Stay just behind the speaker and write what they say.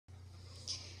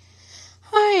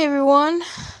Hi everyone,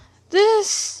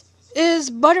 this is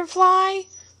Butterfly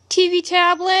TV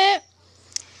tablet.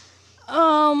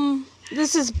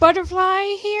 This is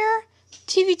Butterfly here,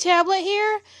 TV tablet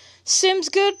here, Sims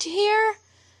Good here,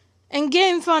 and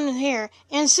Game Fun here,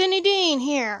 and Cindy Dean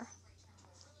here.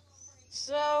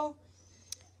 So,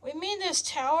 we made this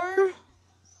tower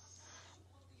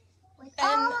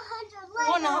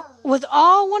with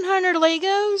all 100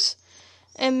 Legos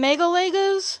and Mega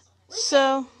Legos.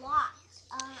 So,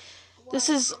 this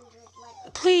is.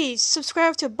 Please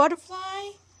subscribe to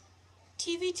Butterfly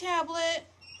TV tablet,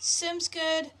 Sims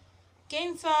Good,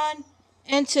 Game Fun,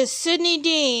 and to Sydney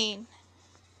Dean.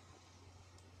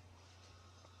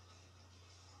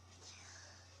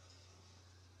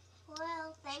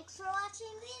 Well, thanks for watching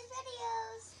these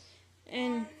videos.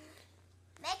 And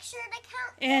make sure to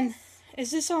count And this.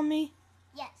 is this on me?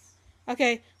 Yes.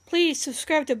 Okay. Please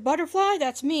subscribe to Butterfly.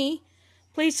 That's me.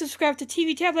 Please subscribe to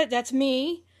TV tablet. That's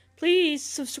me. Please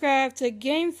subscribe to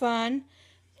Game Fun.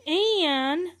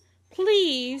 And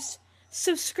please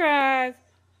subscribe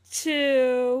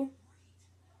to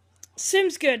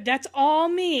Sims Good. That's all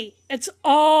me. It's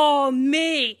all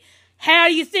me. How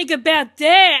you think about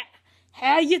that?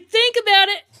 How you think about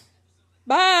it?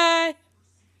 Bye.